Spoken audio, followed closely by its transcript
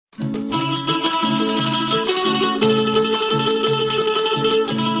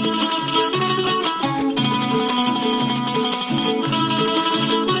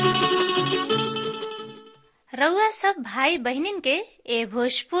भाई बहनिन के ए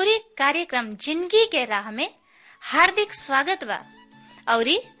भोजपुरी कार्यक्रम जिंदगी के राह में हार्दिक स्वागत बा।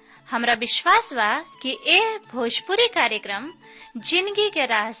 औरी हमरा विश्वास बा कि ए भोजपुरी कार्यक्रम जिंदगी के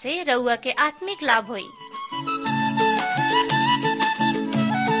राह से रउआ के आत्मिक लाभ होई।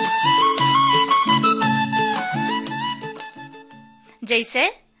 जैसे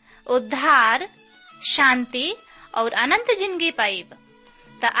उद्धार, शांति और अनंत जिंदगी पाइब।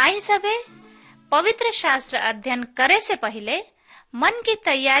 त आई सबे पवित्र शास्त्र अध्ययन करे से पहले मन की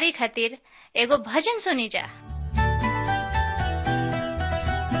तैयारी खातिर एगो भजन सुनी जा।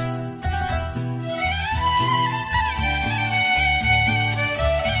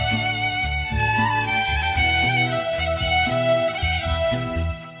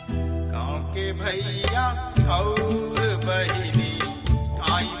 गाँव के भैया और बहिनी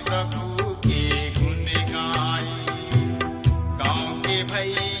आई प्रभु के गुण गाई। गाँव के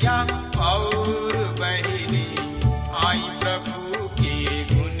भैया और बहिनी आई प्रभु के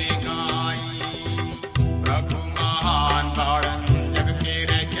गुण गाई। प्रभु महान तारण जग के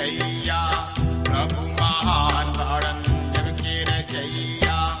रचैया, प्रभु महान तारण जग के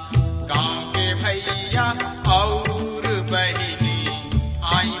रचैया। गाँव के भैया और बहिनी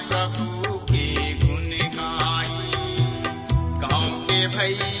आई प्रभु के गुण गाई। गाँव के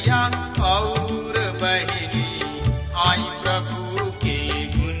भैया और बहिनी आई प्रभु के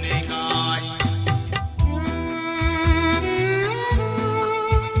गुण गाई।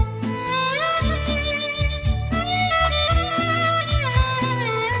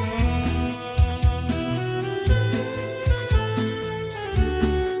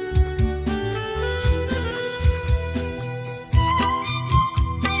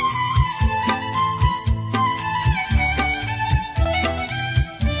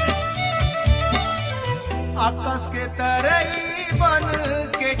 आकाश के तरई बन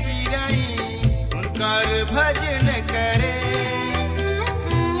के चिरई उनकर भजन करे।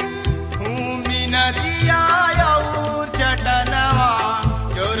 भूमि नदिया और चटनवा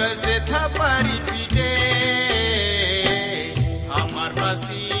जोर से थपरी पीटे। हमर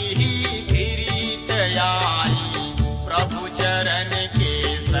मसीही गिरीत आई प्रभु चरण के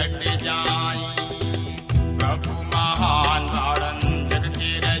सट जाई। प्रभु महान तारण जग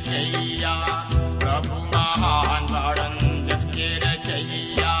के रचैया, प्रभु महान तारण जग के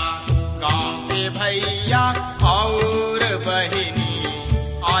रचैया। गाँव के भैया और बहिनी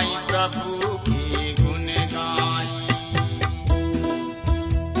आई प्रभु की गुण गाई।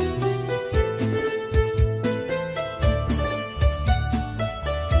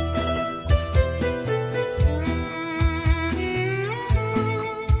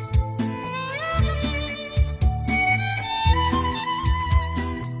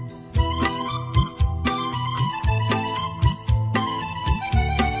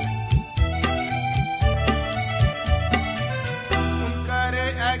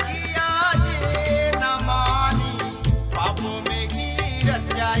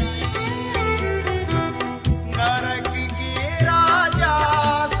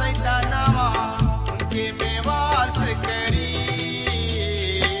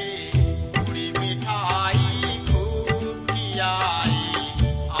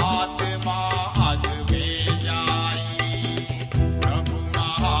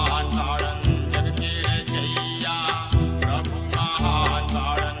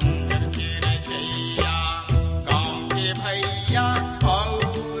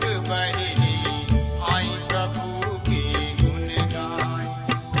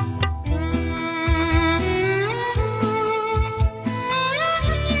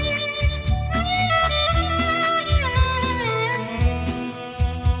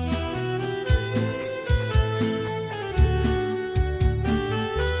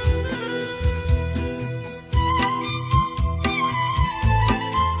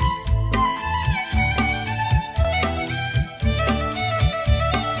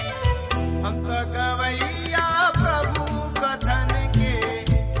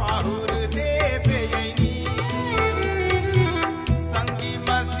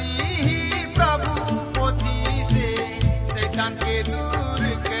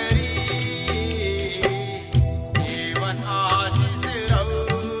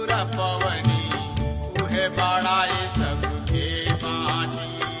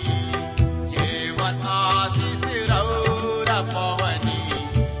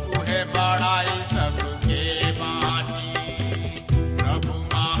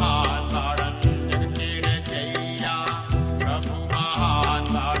 महान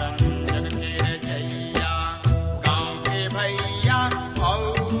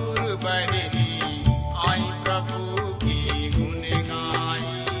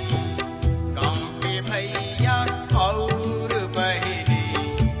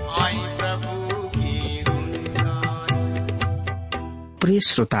प्रिय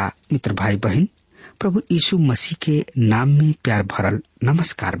श्रोता मित्र भाई बहन, प्रभु यीशु मसीह के नाम में प्यार भरल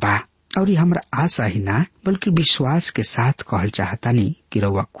नमस्कार बा। और ये हमरा आशा ही ना बल्कि विश्वास के साथ कहल चाहतानी कि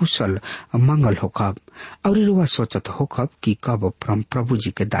रउआ कुशल मंगल होखब और रउआ सोचत होखब कि कब प्रभु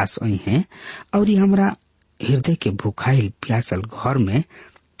जी के दास आई हैं और ये हमरा हृदय के भूखाइल प्यासल घर में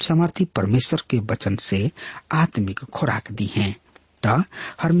समर्थी परमेश्वर के वचन से आत्मिक खुराक दी हैं। त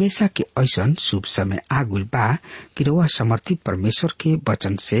हमेशा के ऐसन शुभ समय आगुल बा कि रउआ समर्थी परमेश्वर के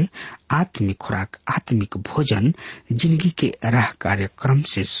वचन से आत्मिक खुराक, आत्मिक भोजन जिंदगी के राह कार्यक्रम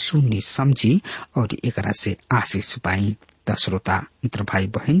से सुनी समझी और एकरा से आशीष पाई। त श्रोता मित्र भाई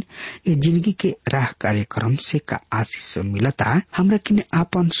बहन, ये जिंदगी के राह कार्यक्रम से का आशीष मिलता हमरा किने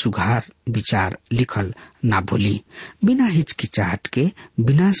आपन सुघार विचार लिखल ना भूली। बिना हिचकिचाहट के,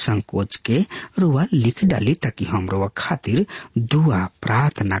 बिना संकोच के रुआ लिख डाली ताकि हम रुआ खातिर दुआ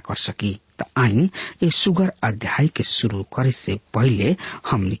प्रार्थना कर सकी। त आई ये सुगर अध्याय के शुरू करे से पहले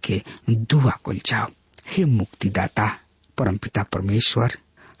हमनी के दुआ कइल जाओ। हे मुक्तिदाता परमपिता परमेश्वर,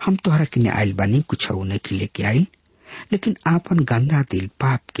 हम तोहरा किने आइल बानी, कुछ नहीं लेके आइल, लेकिन आपन गंदा दिल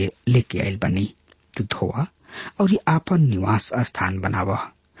पाप के लेके आइल बनी। तू धोवा और ये आपन निवास स्थान बनावा।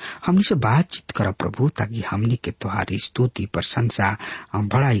 हमनी से बातचीत कर प्रभु, ताकि हमनी के तुम्हारी स्तुति प्रशंसा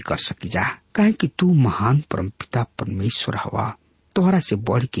बड़ाई कर सकी जा। काहे कि तू महान परमपिता परमेश्वर हवा। तोहरा से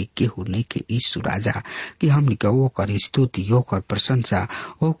बढ़ के केहू नहीं के यीशु राजा कि हमनी के ओकर स्तुति, ओकर प्रशंसा,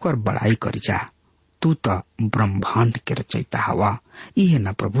 ओकर बड़ाई करी जा। तू तो ब्रह्मांड के रचयिता हवा। इहे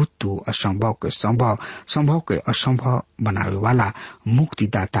न प्रभु, तू असंभव के संभव, संभव के असंभव बनावे वाला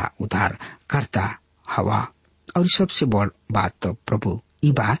मुक्तिदाता, उद्धार करता हवा। और सबसे बड़ बात तो प्रभु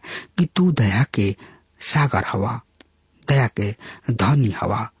ई बा कि तू दया के सागर हवा, दया के धनी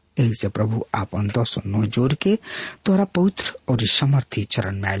हवा। यही से प्रभु आपन दोषों नो जोड़ के तोरा पवित्र और समर्थी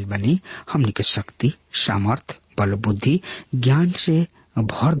चरण में आयल बनी। हमनी के शक्ति, सामर्थ, बल, बुद्धि, ज्ञान से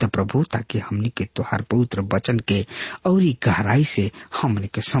भर द प्रभु, ताकि हमनी के तोहार पवित्र वचन के और गहराई से हमनी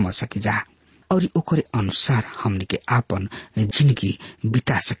के समझ सकी जा और ओकरे अनुसार हमनी के आपन जिंदगी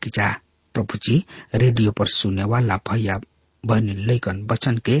बिता सकी जा। प्रभु जी, रेडियो पर सुने वाला भैया बहन लैकन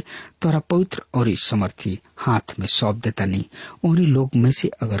वचन के तोरा पवित्र और समर्थी हाथ में सौंप देता। नहीं उन्हीं लोग में से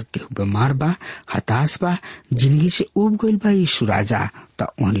अगर केहू बीमार बा, हताश बा, जिंदगी से उब गइल बा यीशु राजा, त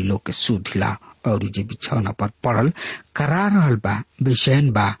उन्हीं लोग के सुधिला। और जे बिछौना पर पड़ल करा रहल बा,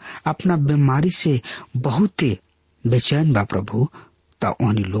 बेचैन बा, अपना बीमारी से बहुते बेचैन बा प्रभु, त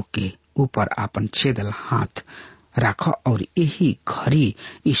उन्हीं लोग के ऊपर आपन छेदल हाथ राख और यही घड़ी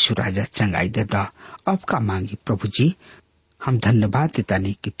यीशु राजा चंगाई दे दा। अब का मांगी प्रभु जी, हम धन्यवाद देता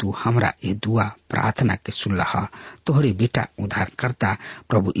नहीं कि तू हमरा ये दुआ प्रार्थना के सुनला। तोहरे बेटा उद्धार करता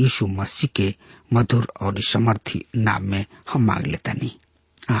प्रभु यीशु मसीह के मधुर और समर्थी नाम में हम मांग लेता नहीं,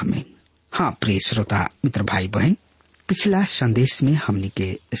 आमीन। हाँ प्रिय श्रोता मित्र भाई बहन, पिछला संदेश में हमनी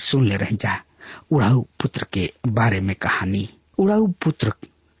के सुन ले रही जा उड़ाऊ पुत्र के बारे में कहानी। उड़ाऊ पुत्र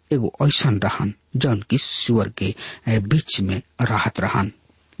एगो ऐसन रहन जौन की सुअर के बीच में रहत रहन।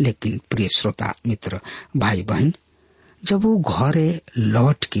 लेकिन प्रिय श्रोता मित्र भाई बहन, जब वो घरे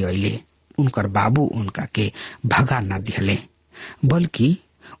लौट के अले, उनकर बाबू उनका के भगा न दिहले, बल्कि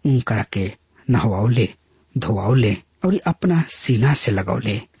उनका के नहवाउले, धोवाउले और अपना सीना से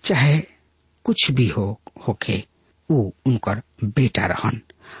लगौले। चाहे कुछ भी होखे वो उनकर बेटा रहन।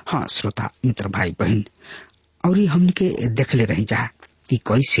 हाँ श्रोता मित्र भाई बहन, और हमने के देखले रही जा कि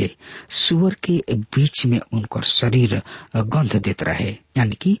कैसे सुअर के बीच में उनकर शरीर गंध देत रहे,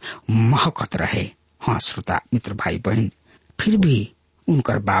 यानी कि महकत रहे। हाँ श्रोता मित्र भाई बहन, फिर भी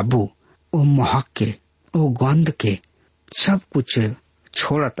उनकर बाबू ओ महक के, ओ गंध के सब कुछ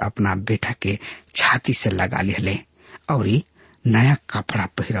छोड़त अपना बेटा के छाती से लगा ले और नया कपड़ा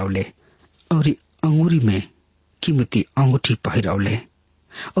पहिरौले और अंगूरी में कीमती अंगूठी पहिरौले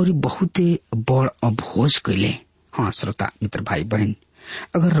और बहुते बड़ भोज कैले। हाँ श्रोता मित्र भाई बहन,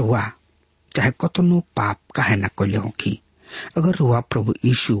 अगर रुआ चाहे कतनो पाप काहे न कैले होखी, अगर रुआ प्रभु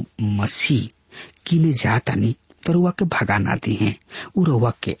यीशु मसीह किने जाता नहीं तो रुआ के भगा ना दी हैं, वो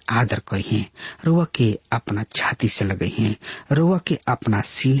रुआ के आदर करी हैं, रुआ के अपना छाती से लगे हैं, रुआ के अपना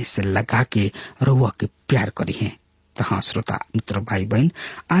सीने से लगा के रुआ के प्यार करी हैं। तो हाँ श्रोता मित्र भाई बहन,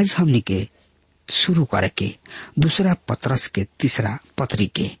 आज हमने के शुरू करे के दूसरा पतरस के तीसरा पत्री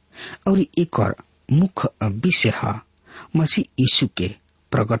के और एक और मुख्य विषय है मसीह यीशु के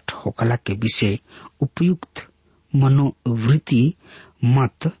प्रकट होकला के विषय, उपयुक्त मनोवृत्ति,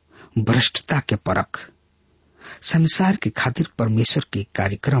 मत, भ्रष्टता के परख। संसार के खातिर परमेश्वर के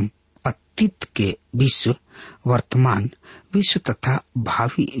कार्यक्रम, अतीत के विश्व, वर्तमान विश्व तथा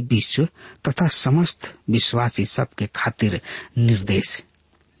भावी विश्व तथा समस्त विश्वासी सब के खातिर निर्देश।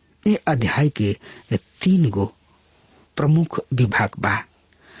 ये अध्याय के 3 गो प्रमुख विभाग बा।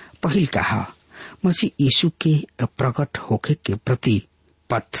 पहिल का मसीह यीशु के प्रकट होखे के प्रति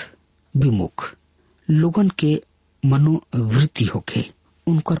पथ विमुख लोगन के मनोवृत्ति होखे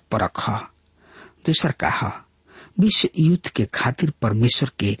उनकर परख। दूसर का विश्व युद्ध के खातिर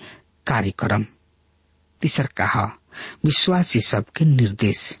परमेश्वर के कार्यक्रम। तीसर का विश्वासी सबके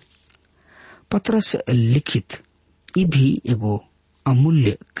निर्देश। पतरस लिखित ये भी एगो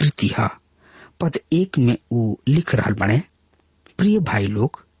अमूल्य कृति है। पद 1 में वो लिख रहा बने, प्रिय भाई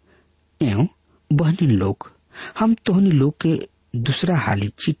लोग एवं बहनी लोग, हम तोहनी लोग के दूसरा हाली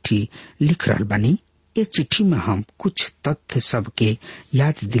चिट्ठी लिख रहा बनी। ये चिट्ठी में हम कुछ तथ्य सबके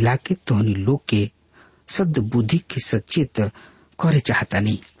याद दिला के तोहनी लोग के सद बुद्धि के सचेत करे चाहता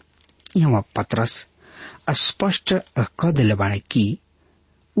नहीं। यहाँ पतरस स्पष्ट कह दिले बाने कि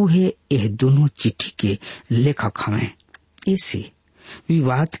उहे यह दोनों चिट्ठी के लेखक हमें। ऐसे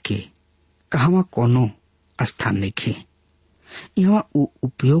विवाद के कहवा कोनो स्थान नहीं खे। यहाँ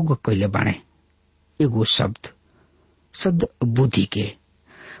उपयोग कैले बाने एगो शब्द सद बुद्धि के।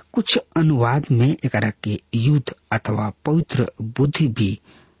 कुछ अनुवाद में एकरा के युद्ध अथवा पवित्र बुद्धि भी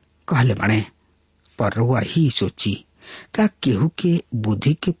कहले बाने, पर वही सोची का केहू के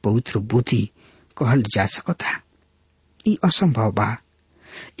बुद्धि के पवित्र बुद्धि कहल जा सकता। ई असंभव बा।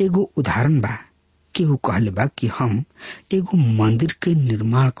 एगो उदाहरण बा, केहू कहले बा कि हम एगो मंदिर के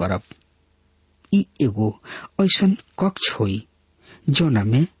निर्माण करब। ई एगो ऐसन कक्ष होई जोना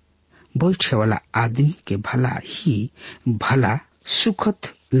में बैठे वाला आदमी के भला ही भला सुखद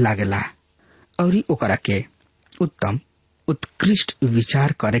लागेला और ओकरा के उत्तम उत्कृष्ट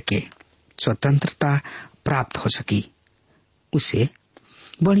विचार करे के स्वतंत्रता प्राप्त हो सकी। उसे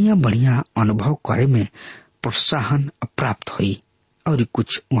बढ़िया बढ़िया अनुभव करे में प्रोत्साहन प्राप्त हुई और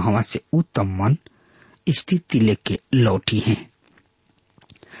कुछ वहां से उत्तम मन स्थिति लेके लौटी हैं।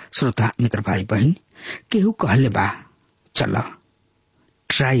 श्रोता मित्र भाई बहन, केहू कहले बा चला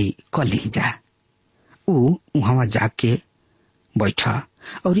ट्राई कर ली जा। वहां जाके बैठा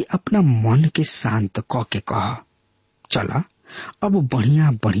और अपना मन के शांत क के कह चला अब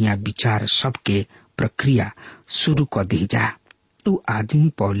बढ़िया बढ़िया विचार सबके प्रक्रिया शुरू कर दी जा। वो आदमी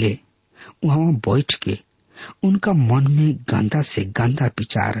पौले वहां बैठ के उनका मन में गंदा से गंदा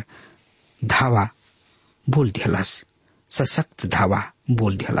विचार धावा बोल दिलस, सशक्त धावा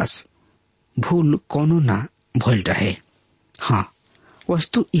बोल दिलस। भूल कोनो ना भूल रहे। हाँ,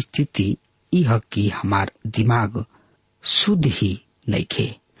 वस्तु स्थिति यह कि हमार दिमाग शुद्ध ही नहीं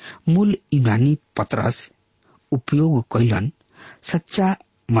खे। मूल यूनानी पतरस उपयोग कैलन सच्चा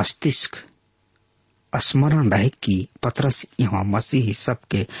मस्तिष्क। स्मरण रहे कि पतरस यहाँ मसीही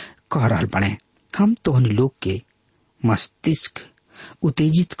सबके कह रहल बने, हम तोहनी लोग के मस्तिष्क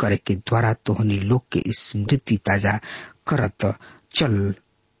उत्तेजित करे के द्वारा तोहनी लोग के स्मृति ताजा करत चल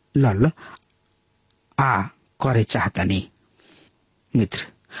लल आ करे चाहता नहीं। मित्र,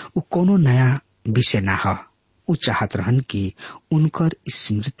 वो कोनो नया विषय ना है। वो चाहत रहन कि उनकर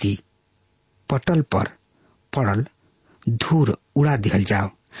स्मृति पटल पर पड़ल धूर उड़ा दिहल जाओ।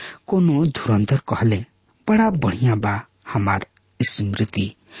 कोनो धुरंधर कहले बड़ा बढ़िया बा हमार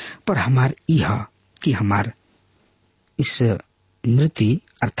स्मृति, पर हमार यह कि हमार स्मृति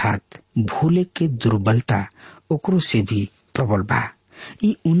अर्थात भूले के दुर्बलता ओकरो से भी प्रबल बा।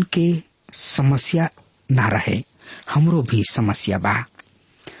 ई उनके समस्या ना रहे, हमरो भी समस्या बा,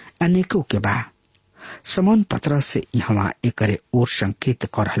 अनेकों के बा। समन पतरस से यहाँ एकरे और संकेत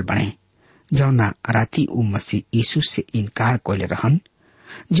कर रहल बने जौना राती उ मसीह यीशु से इनकार कैले रहन।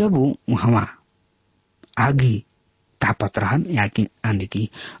 जब वो वहां आगी तापत रहन यानी कि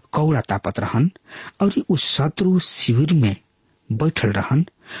कौड़ा तापत रहन और उस शत्रु शिविर में बैठल रहन,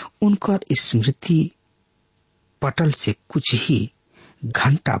 उनकर स्मृति पटल से कुछ ही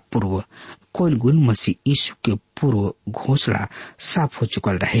घंटा पूर्व कोलगुल मसीह यीशु के पूर्व घोषणा साफ हो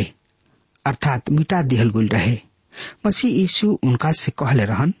चुकल रहे, अर्थात मिटा दिहल गुल रहे। मसीह यीशु उनका से कहले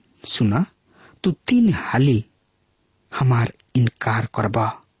रहन, सुना तू 3 हाली हमार इनकार करबा,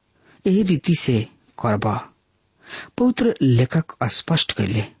 यही रीति से करबा। पवित्र लेखक स्पष्ट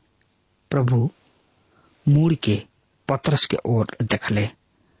कैले। प्रभु मुड़ के पतरस के ओर देखले।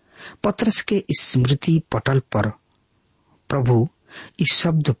 पतरस के स्मृति पटल पर प्रभु इस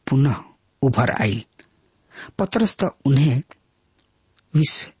शब्द पुनः उभर आई। पतरस तो उन्हें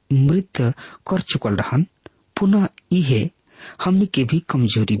विस्मृत कर चुकल रहन। पुनः इहे हमनी के भी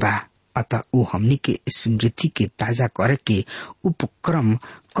कमजोरी बा, अतः वो हमनी के स्मृति के ताजा करे के उपक्रम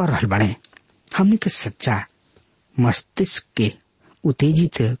कर रहल बने। हमनी के सच्चा मस्तिष्क के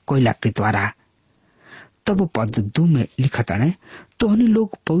उत्तेजित कोयला के द्वारा। तब पद 2 में लिखता है, तोहनी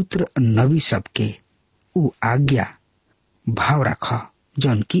लोग पवित्र नबी सब के उ आज्ञा भाव रखा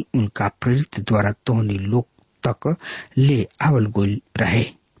जौन की उनका प्रेरित द्वारा तोहनी लोग तक ले आवल गोल रहे।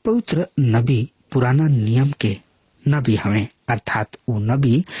 पवित्र नबी पुराना नियम के नबी हमें, अर्थात वो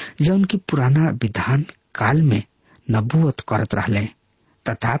नबी जौन की पुराना विधान काल में नबूवत करत रहले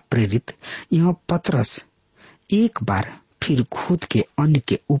तथा प्रेरित यहाँ पतरस एक बार फिर खुद के अन्य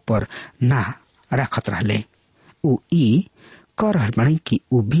के ऊपर ना रखत रहले। उ ई कर रहल बने कि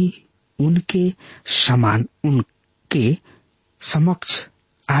उ भी उनके समान उनके समक्ष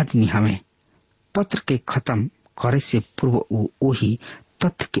आदमी हमें। पत्र के खत्म करे से पूर्व उ वही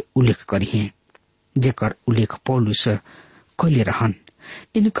तथ्य के उल्लेख करी है जेकर उल्लेख पौलुस कैले रहन।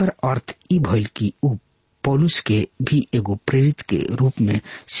 इनकर अर्थ ई भइल कि उ पौलुस के भी एगो प्रेरित के रूप में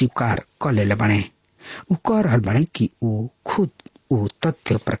स्वीकार कर लेले बने। उ कह रहल बने कि उ खुद उ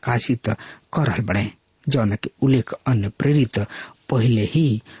तथ्य प्रकाशित कर रहल बने जौन के उल्लेख अन्य प्रेरित पहले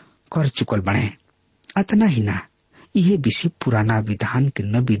ही कर चुकल बने। अतना ही ना, यह विषय पुराना विधान के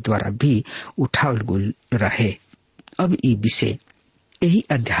नबी द्वारा भी उठावल गल रहे। अब ये विषय यही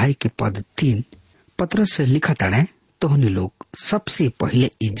अध्याय के पद 3 पतरस से लिखत है, तोहनी लोग सबसे पहले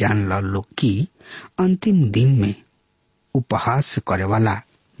ये जान लो कि अंतिम दिन में उपहास करे वाला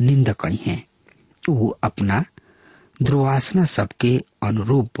निंदक है। वो अपना दुर्वासना सबके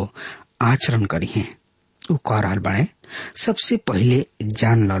अनुरूप आचरण करी है। वो कह रहल बने सबसे पहले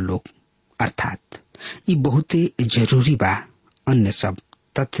जान लो लोग, अर्थात ये बहुत जरूरी बा। अन्य सब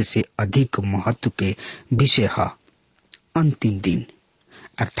तथ्य से अधिक महत्व के विषय है अंतिम दिन,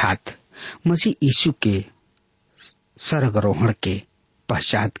 अर्थात मसीह यीशु के स्वर्गारोहण के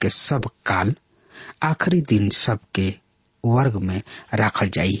पश्चात के सब काल आखिरी दिन सब के वर्ग में रखल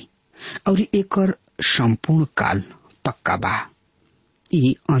जाई और एक संपूर्ण काल पक्का बा।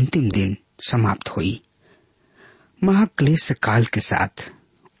 ये अंतिम दिन समाप्त हुई महाक्लेश काल के साथ।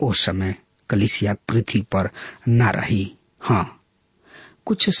 ओ समय कलीसिया पृथ्वी पर न रही। हाँ,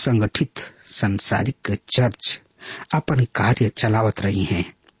 कुछ संगठित सांसारिक चर्च अपन कार्य चलावत रही हैं,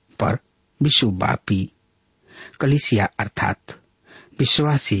 पर विश्वव्यापी कलीसिया अर्थात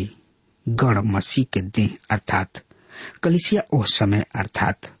विश्वासी गण मसीह के देह अर्थात कलीसिया ओ समय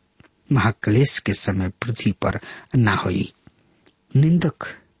अर्थात महाक्लेश के समय पृथ्वी पर न हुई।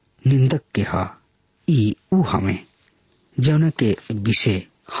 निंदक के ई ऊ हमें जौन के विषय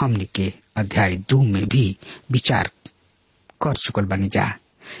हमने के अध्याय 2 में भी विचार कर चुकल बनी जा।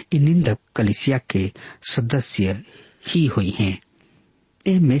 ये निंदक कलीसिया के सदस्य ही हुई हैं।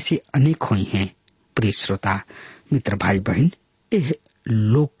 इनमें से अनेक हुई हैं। प्रिय श्रोता मित्र भाई बहन, यह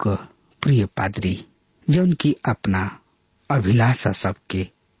लोक प्रिय पादरी जौन की अपना अभिलाषा सबके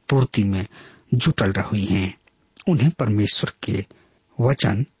पूर्ति में जुटल रही हैं, उन्हें परमेश्वर के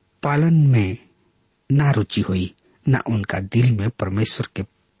वचन पालन में ना रुचि हुई, न उनका दिल में परमेश्वर के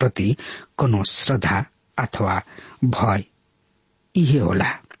प्रति कोनो श्रद्धा अथवा भय इहे होला।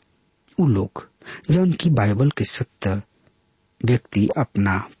 उ लोग जौन की बाइबल के सत्य व्यक्ति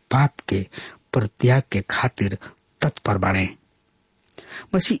अपना पाप के परित्याग के खातिर तत्पर बने,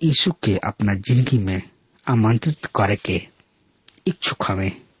 मसीह यीशु के अपना जिंदगी में आमंत्रित करे के इच्छुक हवे,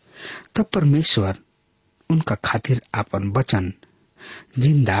 तब परमेश्वर उनका खातिर अपन वचन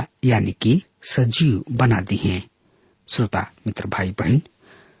जिंदा यानी कि सजीव बना दी है। श्रोता मित्र भाई बहन,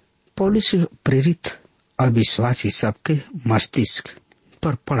 पौलुस प्रेरित अविश्वासी सबके मस्तिष्क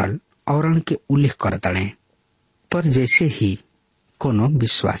पर पड़ल आवरण के उल्लेख करतड़े, पर जैसे ही कोनो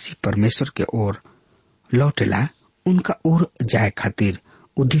विश्वासी परमेश्वर के ओर लौटेला उनका ओर जाए खातिर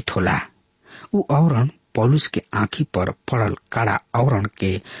उदित होला। उ आवरण पौलुस के आंखी पर पड़ल काड़ा आवरण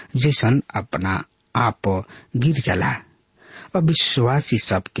के जैसन अपना आप गिर जाला। अविश्वासी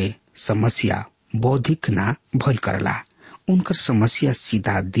सबके समस्या बौद्धिक ना भइल करला, उनकर समस्या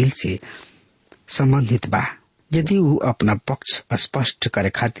सीधा दिल से संबंधित बा। यदि वो अपना पक्ष स्पष्ट करे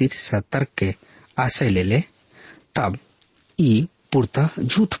खातिर सतर्क के आशय ले ले, तब ई पूर्णतः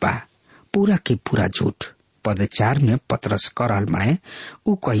झूठ बा, पूरा के पूरा झूठ। पद 4 में पतरस करल मणे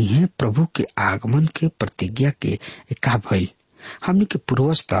उ कही है, प्रभु के आगमन के प्रतिज्ञा के का भइल। हमनी के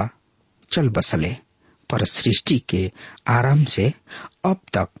पूर्वज त चल बसले, पर सृष्टि के आरंभ से अब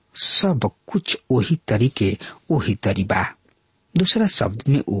तक सब कुछ वही तरीके वही तरी बा। दूसरा शब्द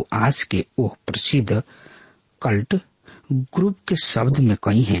में वो आज के वो प्रसिद्ध कल्ट ग्रुप के शब्द में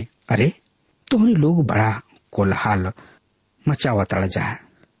कही है, अरे तोहनी लोग बड़ा कोलाहल मचावत जा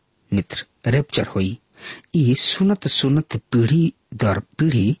मित्र, रेप्चर हुई। ई सुनत सुनत पीढ़ी दर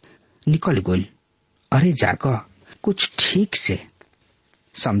पीढ़ी निकल गई। अरे जाग, कुछ ठीक से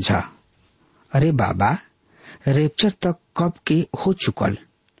समझा। अरे बाबा, रेप्चर तक कब के हो चुकल,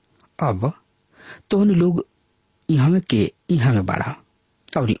 अब तोहनी लोग यहाँ में बढ़ा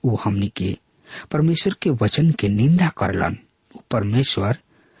और वो हमनी के परमेश्वर के वचन के निंदा करलन। परमेश्वर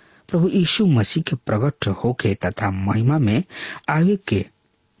प्रभु यीशु मसीह के प्रकट होके तथा महिमा में आवे के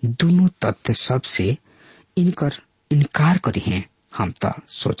दोनों तथ्य सबसे इनकार करी हैं। हम तो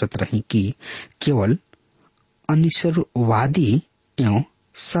सोचत रही कि केवल अनिश्वरवादी एवं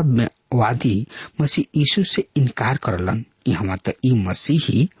सबवादी मसीह यीशु से इनकार करलन। यहाँ तो ई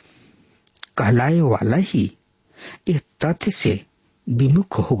मसीही कहलाए वाला ही एक तथ्य से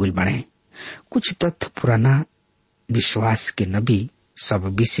विमुख हो गई बने। कुछ तथ्य पुराना विश्वास के नबी सब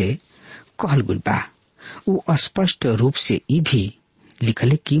विषय कहल गई बा। वो स्पष्ट रूप से ई भी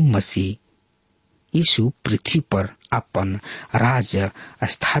लिखले कि मसीह यीशु पृथ्वी पर अपन राज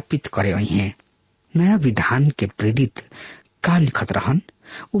स्थापित करे आई हैं। नया विधान के प्रेरित का लिखत रहन,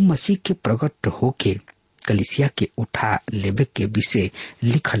 वो मसीह के प्रकट होके कलीसिया के उठा लेवे के विषय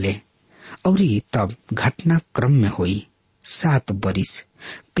लिखले और तब घटना क्रम में हुई 7 बरिस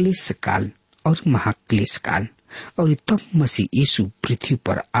क्लेश काल और महाक्लेश काल और तब मसीह यीशु पृथ्वी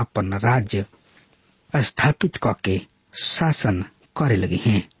पर अपन राज्य स्थापित करके शासन करे लगे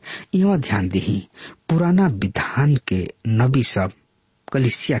हैं। यह ध्यान दही पुराना विधान के नबी सब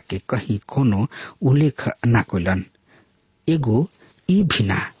कलीसिया के कहीं कोनो उल्लेख न कोलन। एगो ई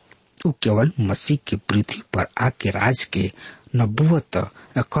भिना उ केवल मसीह के पृथ्वी पर आके राज के नबुवत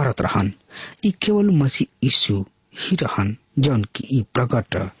करत रहन। ई केवल मसीह यीशु ही रहन जौन की ई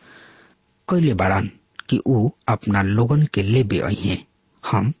प्रकट कैले बाड़न कि उ अपना लोगन के लेबे आई हैं।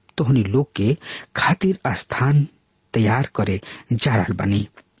 हम तोहनी लोग के खातिर स्थान तैयार करे जा रहल बानी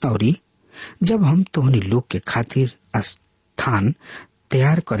और जब हम तोहनी लोग के खातिर स्थान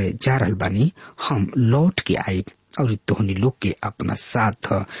तैयार करे जा रहल बानी, हम लौट के आइब और तोहनी लोग के अपना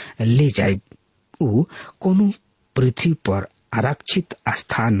साथ ले जाइब। उ कोनो पृथ्वी पर आरक्षित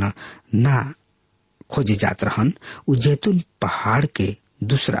स्थान ना खोजे जात रहन। उ जैतून पहाड़ के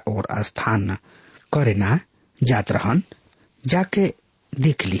दूसरा ओर स्थान करे ना जात रहन। जाके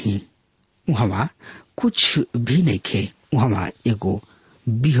देख ली वहां कुछ भी नहीं खे। वहां एगो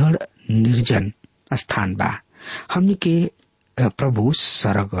बिहड़ निर्जन स्थान बा। हमनी के प्रभु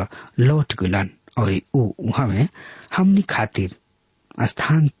सरग लौट गलन और वहां में हमनी खातिर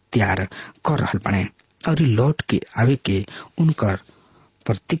स्थान तैयार कर रहल बने और लौट के आवे के उनकर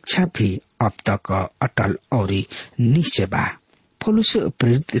प्रतीक्षा भी अब तक अटल और निश्चय बा। पौलुस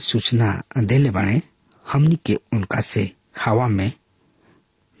प्रेरित सूचना देले बने हमनी के उनका से हवा में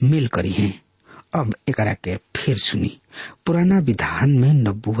मिल करी हैं। अब एकरा के फिर सुनी। पुराना विधान में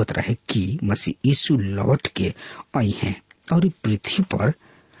नबूवत रहे कि मसीह यीशु लौट के आई हैं और पृथ्वी पर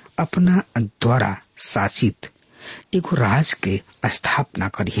अपना द्वारा शासित एगो राज के स्थापना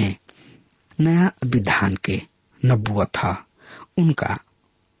करी हैं। नया विधान के नबूवत है उनका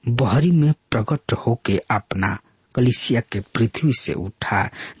बहरी में प्रकट होके अपना कलीसिया के पृथ्वी से उठा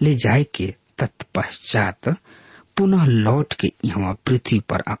ले जाए के तत्पश्चात पुनः लौट के यहाँ पृथ्वी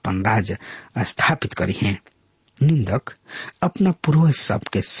पर अपन राज स्थापित करी हैं। निंदक अपना पूर्वज सब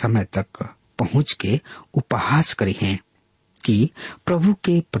के समय तक पहुंच के उपहास करी हैं कि प्रभु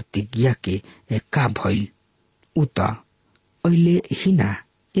के प्रतिज्ञा के का भइल। उता अइले ही ना,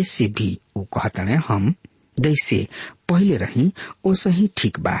 इससे भी वो कहतने हम जैसे पहले रही ओसे ही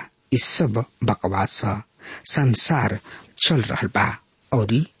ठीक बा। इस सब बकवास संसार चल रहल बा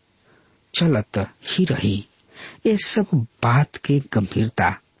और चलत ही रही। ये सब बात के गंभीरता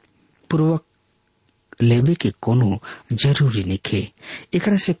पूर्वक लेवे के कोनो जरूरी निखे।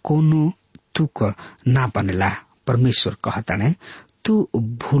 एकरा से कोनो तुक ना बनेला। परमेश्वर कहता ने तू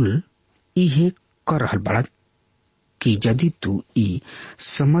भूल इहे कर रहल बड़ा कि यदि तू ई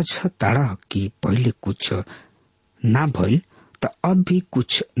समझ ताड़ा कि पहले कुछ ना भइल तो अब भी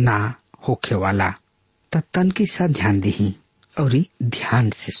कुछ ना होखे वाला, त तनकी सा ध्यान दही और ध्यान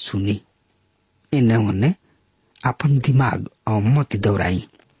से सुनी। इन्होंने अपन दिमाग और मत दौड़ाई।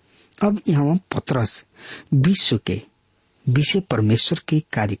 अब यहाँ पतरस विश्व के विषय परमेश्वर के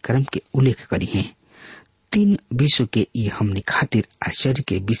कार्यक्रम के उल्लेख करी हैं। 3 विश्व के ये हमने खातिर आश्चर्य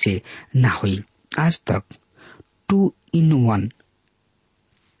के विषय न हुई। आज तक 2 in 1,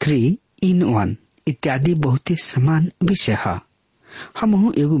 3 in 1 इत्यादि बहुत ही समान विषय है।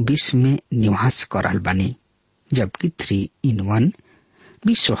 हम एगो विश्व में निवास कर रहल बानी, जबकि 3 in 1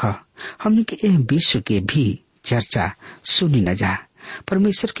 विश्व है। हमने के यह विश्व के भी चर्चा सुनी न जा।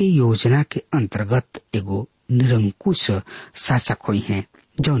 परमेश्वर की योजना के अंतर्गत एगो निरंकुश शासक हुई हैं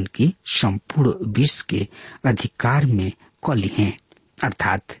जौन की संपूर्ण विश्व के अधिकार में कली हैं,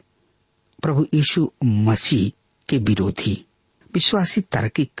 अर्थात प्रभु यीशु मसीह के विरोधी विश्वासी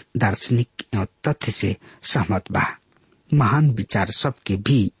तार्किक दार्शनिक एवं तथ्य से सहमत बा। महान विचार सबके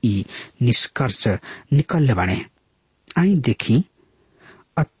भी ई निष्कर्ष निकलने बने। आई देखी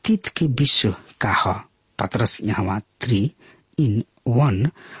अतीत के विश्व का है। पतरस यहाँ 3 in 1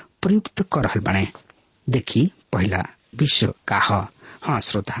 प्रयुक्त कर रहल बने। देखी पहला विश्व का हाँ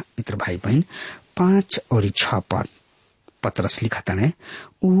श्रोता मित्र भाई बहन 5 और 6 पद पतरस लिखता है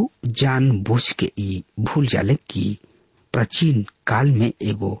उ जान बूझ के ई भूल जाले कि प्राचीन काल में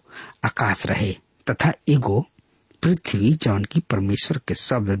एगो आकाश रहे तथा एगो पृथ्वी जौन की परमेश्वर के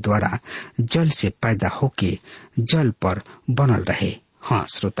शब्द द्वारा जल से पैदा होके जल पर बनल रहे। हाँ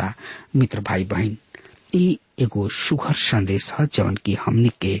श्रोता मित्र भाई बहन ई एगो सुघर संदेश है जौन की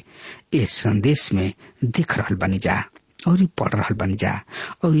हमनी के इस संदेश में दिख रहल बनी जा और पढ़ रहल बनी जा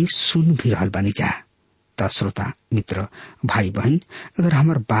और सुन भी रहल बनी जा। त श्रोता मित्र भाई बहन अगर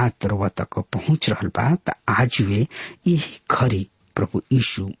हमार बात रउआ तक पहुंच रहल बा त आज वे यही खरी प्रभु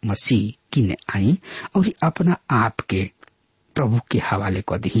यीशु मसीह किने आई और अपना आप के प्रभु के हवाले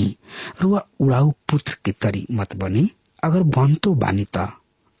कर दी। रुआ उड़ाऊ पुत्र के तरी मत बनी, अगर बनतो बानी त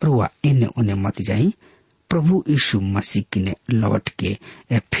रुआ एने ओने मत जाई, प्रभु यीशु मसीह किने लौट के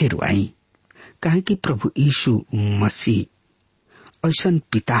फिर आई। काहे कि प्रभु यीशु मसीह ऐसन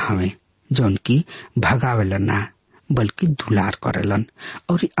पिता हमें जौन की भगावेलन ना बल्कि दुलार करेलन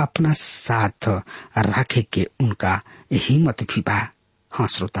और अपना साथ राखे के उनका हिम्मत भी बा। हाँ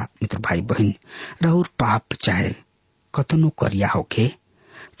श्रोता मित्र भाई बहन राउर पाप चाहे कतनो करिया होके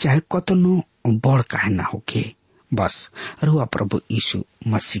चाहे कतनो बड़ काहे ना होके बस रुआ प्रभु यीशु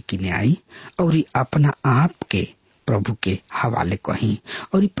मसीह की ने आई और अपना आप के प्रभु के हवाले कहीं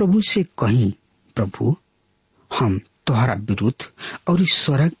और प्रभु से कहीं प्रभु हम तोहरा विरुद्ध और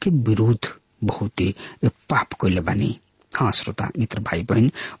स्वर्ग के विरुद्ध बहुत पाप कइले बानी। हाँ श्रोता मित्र भाई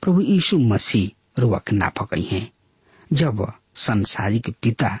बहन प्रभु यीशु मसीह रुआ के ना भगई हैं। जब संसारिक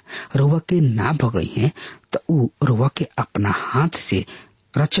पिता रुआ के ना भगई हैं तो ऊ रुआ के अपना हाथ से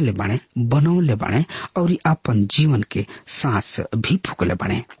रचले बने बनौले बने और अपन जीवन के सांस भी फूकले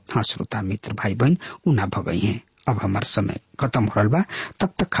बने। हाँ श्रोता मित्र भाई बहन ऊ ना भगई हैं। अब हमार समय खत्म हो रहा बा, तब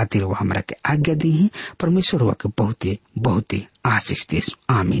तक खातिर वो हमरा के आज्ञा दी है। परमेश्वर हुआ के बहुते बहुते आशीष दे।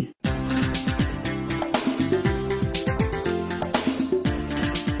 आमीन।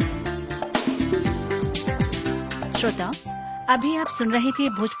 श्रोताओ अभी आप सुन रहे थे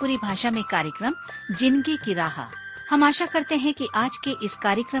भोजपुरी भाषा में कार्यक्रम जिंदगी की राह। हम आशा करते हैं कि आज के इस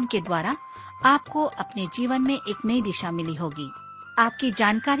कार्यक्रम के द्वारा आपको अपने जीवन में एक नई दिशा मिली होगी। आपकी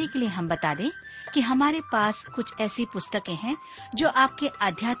जानकारी के लिए हम बता दें कि हमारे पास कुछ ऐसी पुस्तकें हैं जो आपके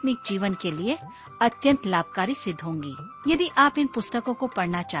आध्यात्मिक जीवन के लिए अत्यंत लाभकारी सिद्ध होंगी। यदि आप इन पुस्तकों को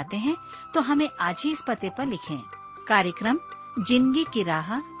पढ़ना चाहते हैं तो हमें आज ही इस पते पर लिखें। कार्यक्रम जिंदगी की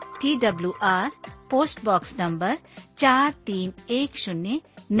राह TWR पोस्ट बॉक्स नंबर 4310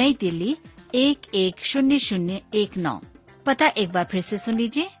 नई दिल्ली 110019। पता एक बार फिर से सुन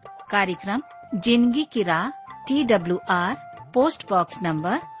लीजिए। कार्यक्रम जिंदगी की राह TWR post box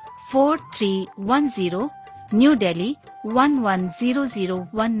number 4310 new Delhi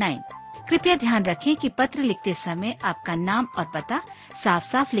 110019। कृपया ध्यान रखें कि पत्र लिखते समय आपका नाम और पता साफ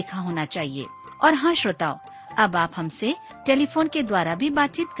साफ लिखा होना चाहिए। और हाँ श्रोताओ अब आप हमसे टेलीफोन के द्वारा भी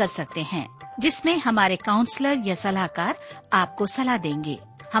बातचीत कर सकते हैं जिसमें हमारे काउंसलर या सलाहकार आपको सलाह देंगे।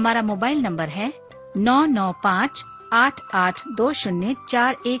 हमारा मोबाइल नंबर है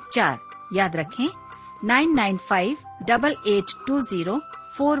 9958820414। याद रखें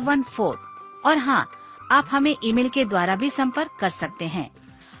 9958820414। और हाँ आप हमें ईमेल के द्वारा भी संपर्क कर सकते हैं।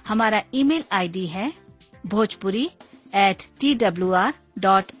 हमारा ईमेल आईडी है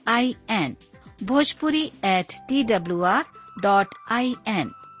bhojpuri@twr.in bhojpuri@twr.in।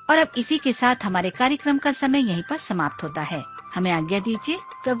 और अब इसी के साथ हमारे कार्यक्रम का समय यहीं पर समाप्त होता है। हमें आज्ञा दीजिए।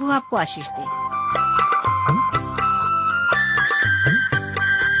 प्रभु आपको आशीष दे।